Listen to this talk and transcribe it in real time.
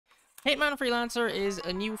Hitman Freelancer is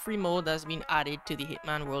a new free mode that's been added to the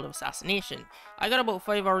Hitman World of Assassination. I got about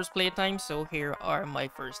 5 hours playtime, so here are my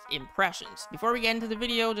first impressions. Before we get into the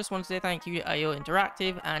video, just want to say thank you to IO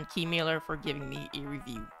Interactive and Keymailer for giving me a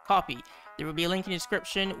review copy. There will be a link in the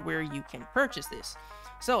description where you can purchase this.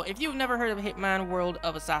 So, if you've never heard of Hitman World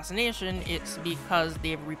of Assassination, it's because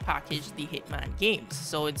they've repackaged the Hitman games.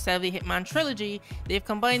 So instead of the Hitman trilogy, they've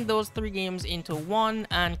combined those 3 games into one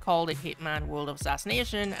and called it Hitman World of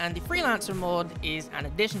Assassination, and the Freelancer mode is an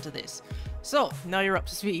addition to this. So, now you're up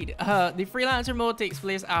to speed. The Freelancer mode takes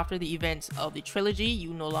place after the events of the trilogy.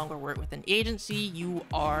 You no longer work with an agency, you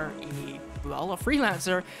are a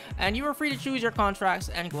freelancer, and you are free to choose your contracts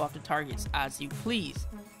and go after targets as you please.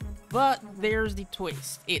 But there's the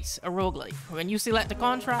twist, it's a roguelike. When you select a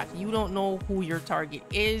contract, you don't know who your target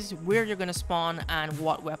is, where you're going to spawn, and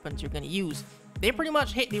what weapons you're going to use. They pretty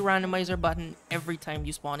much hit the randomizer button every time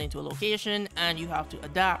you spawn into a location, and you have to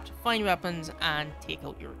adapt, find weapons, and take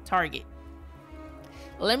out your target.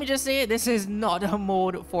 Let me just say, this is not a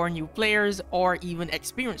mode for new players or even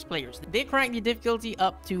experienced players. They crank the difficulty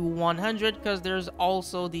up to 100 because there's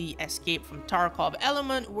also the escape from Tarkov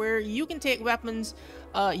element where you can take weapons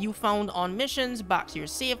you found on missions back to your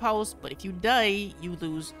safe house, but if you die, you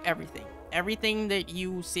lose everything. Everything that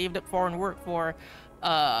you saved up for and worked for,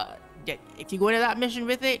 if you go into that mission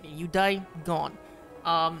with it, you die, gone.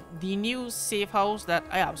 The new safe house that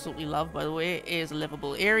I absolutely love, by the way, is a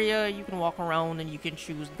livable area. You can walk around and you can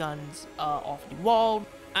choose guns off the wall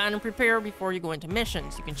and prepare before you go into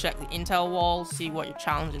missions. You can check the intel wall, see what your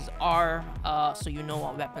challenges are, so you know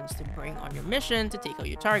what weapons to bring on your mission to take out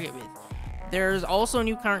your target with. There's also a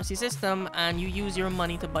new currency system, and you use your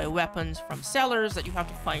money to buy weapons from sellers that you have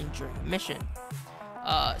to find during a mission.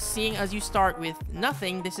 Seeing as you start with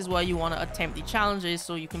nothing, this is why you want to attempt the challenges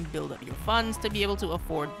so you can build up your funds to be able to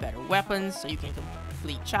afford better weapons, so you can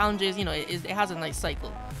complete challenges. You know, it has a nice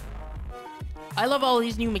cycle. I love all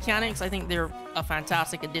these new mechanics. I think they're a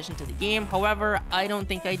fantastic addition to the game. However, I don't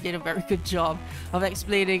think I did a very good job of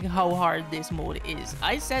explaining how hard this mode is.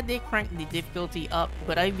 I said they cranked the difficulty up,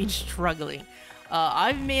 but I've been struggling.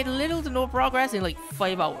 I've made little to no progress in like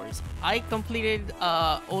 5 hours. I completed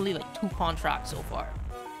only like 2 contracts so far.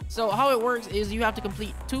 So how it works is you have to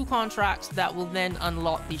complete 2 contracts that will then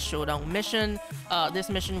unlock the showdown mission. This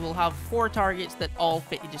mission will have 4 targets that all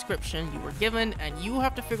fit the description you were given, and you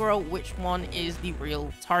have to figure out which one is the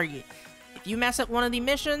real target. If you mess up one of the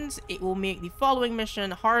missions, it will make the following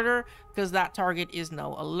mission harder because that target is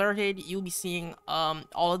now alerted. You'll be seeing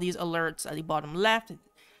all of these alerts at the bottom left,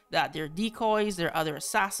 that they're decoys, they're other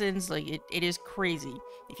assassins. Like it is crazy.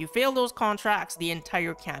 If you fail those contracts, the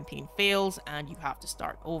entire campaign fails and you have to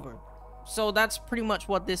start over. So that's pretty much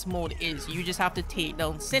what this mode is. You just have to take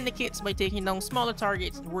down syndicates by taking down smaller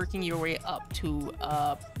targets and working your way up to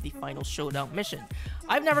the final showdown mission.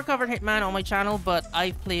 I've never covered Hitman on my channel, but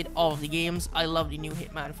I've played all of the games. I love the new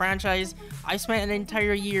Hitman franchise. I spent an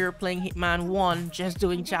entire year playing Hitman 1 just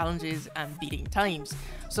doing challenges and beating times.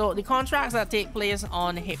 So the contracts that take place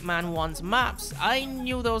on Hitman 1's maps, I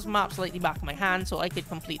knew those maps like the back of my hand, so I could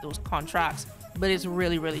complete those contracts, but it's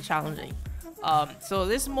really challenging. So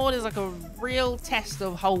this mode is like a real test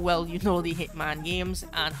of how well you know the Hitman games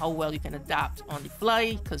and how well you can adapt on the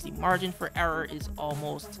fly, because the margin for error is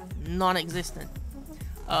almost non-existent.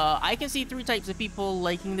 I can see 3 types of people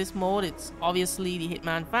liking this mode. It's obviously the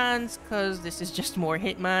Hitman fans, because this is just more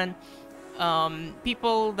Hitman.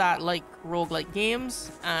 People that like roguelike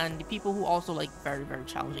games, and the people who also like very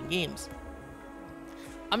challenging games.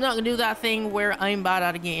 I'm not gonna do that thing where I'm bad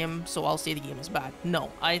at a game, so I'll say the game is bad. No,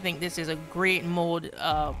 I think this is a great mode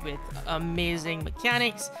with amazing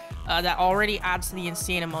mechanics that already adds to the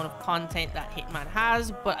insane amount of content that Hitman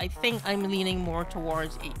has, but I think I'm leaning more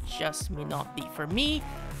towards it just may not be for me,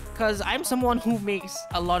 because I'm someone who makes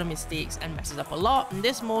a lot of mistakes and messes up a lot. In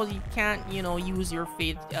this mode, you can't, you know, use your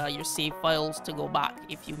save files to go back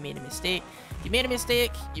if you made a mistake. If you made a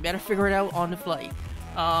mistake, you better figure it out on the fly.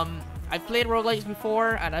 I've played roguelikes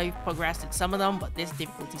before and I've progressed in some of them, but this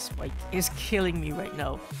difficulty spike is killing me right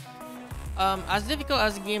now. As difficult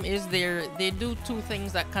as the game is, they do 2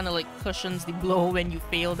 things that kind of like cushions the blow when you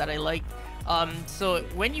fail that I like. So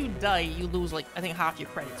when you die, you lose like I think half your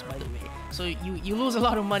credits, by the way. So you lose a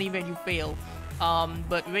lot of money when you fail.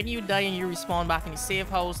 But when you die and you respawn back in the safe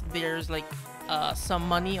house, there's like some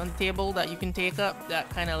money on the table that you can take up that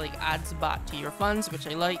kind of like adds back to your funds, which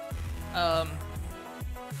I like.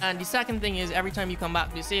 And the second thing is every time you come back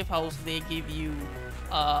to the safe house, they give you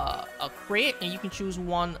a crate, and you can choose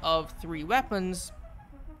one of 3 weapons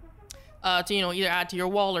to, you know, either add to your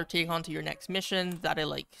wall or take on to your next mission that I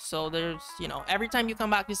like. So there's, you know, every time you come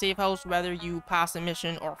back to safe house, whether you pass a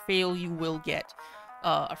mission or fail, you will get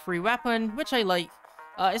a free weapon, which I like.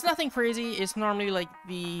 It's nothing crazy. It's normally like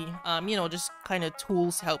the, you know, just kind of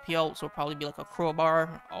tools to help you out. So it'll probably be like a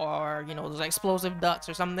crowbar or, you know, those explosive ducks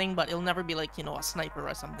or something, but it'll never be like, you know, a sniper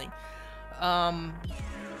or something.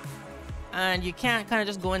 And you can't kind of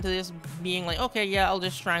just go into this being like, okay, yeah, I'll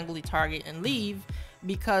just strangle the target and leave,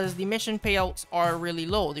 because the mission payouts are really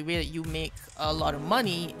low. The way that you make a lot of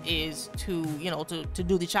money is to, you know, to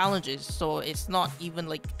do the challenges. So it's not even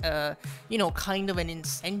like, you know, kind of an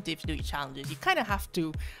incentive to do the challenges. You kind of have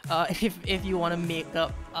to, if you want to make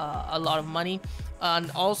up a lot of money. And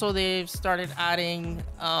also they've started adding,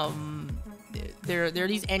 there are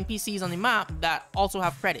these NPCs on the map that also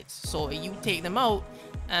have credits. So you take them out,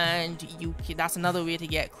 and that's another way to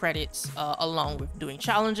get credits along with doing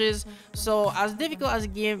challenges. So as difficult as the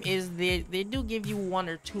game is, they do give you 1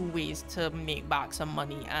 or 2 ways to make back some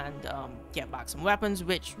money and get back some weapons,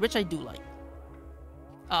 which I do like.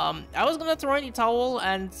 I was gonna throw in the towel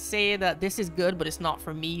and say that this is good, but it's not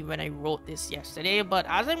for me when I wrote this yesterday. But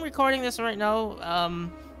as I'm recording this right now,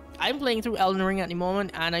 I'm playing through Elden Ring at the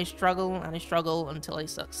moment, and I struggle until I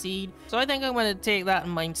succeed. So I think I'm going to take that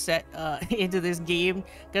mindset into this game,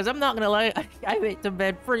 because I'm not going to lie, I went to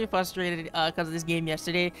bed pretty frustrated because of this game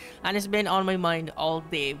yesterday, and it's been on my mind all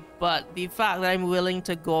day. But the fact that I'm willing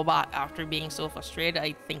to go back after being so frustrated,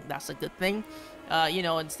 I think that's a good thing. You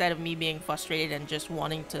know, instead of me being frustrated and just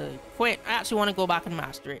wanting to quit, I actually want to go back and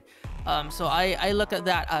master it. So I look at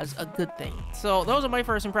that as a good thing. So those are my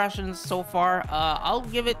first impressions so far. I'll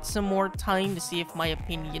give it some more time to see if my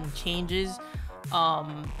opinion changes.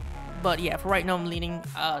 But yeah, for right now I'm leaning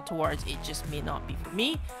towards it just may not be for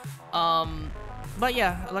me. But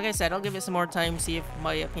yeah, like I said, I'll give it some more time to see if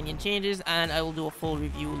my opinion changes, and I will do a full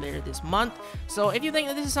review later this month. So if you think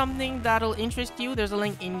that this is something that'll interest you, there's a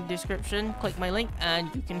link in the description. Click my link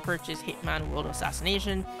and you can purchase Hitman World of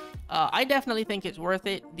Assassination. I definitely think it's worth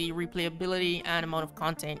it. The replayability and amount of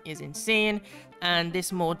content is insane, and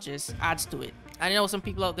this mode just adds to it. I know some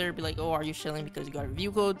people out there be like, oh, are you shilling because you got a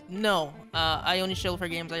review code? No, I only shill for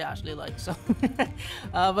games I actually like, so.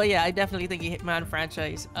 But yeah, I definitely think the Hitman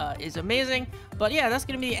franchise is amazing. But yeah, that's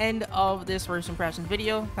going to be the end of this first impressions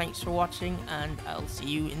video. Thanks for watching, and I'll see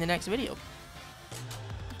you in the next video.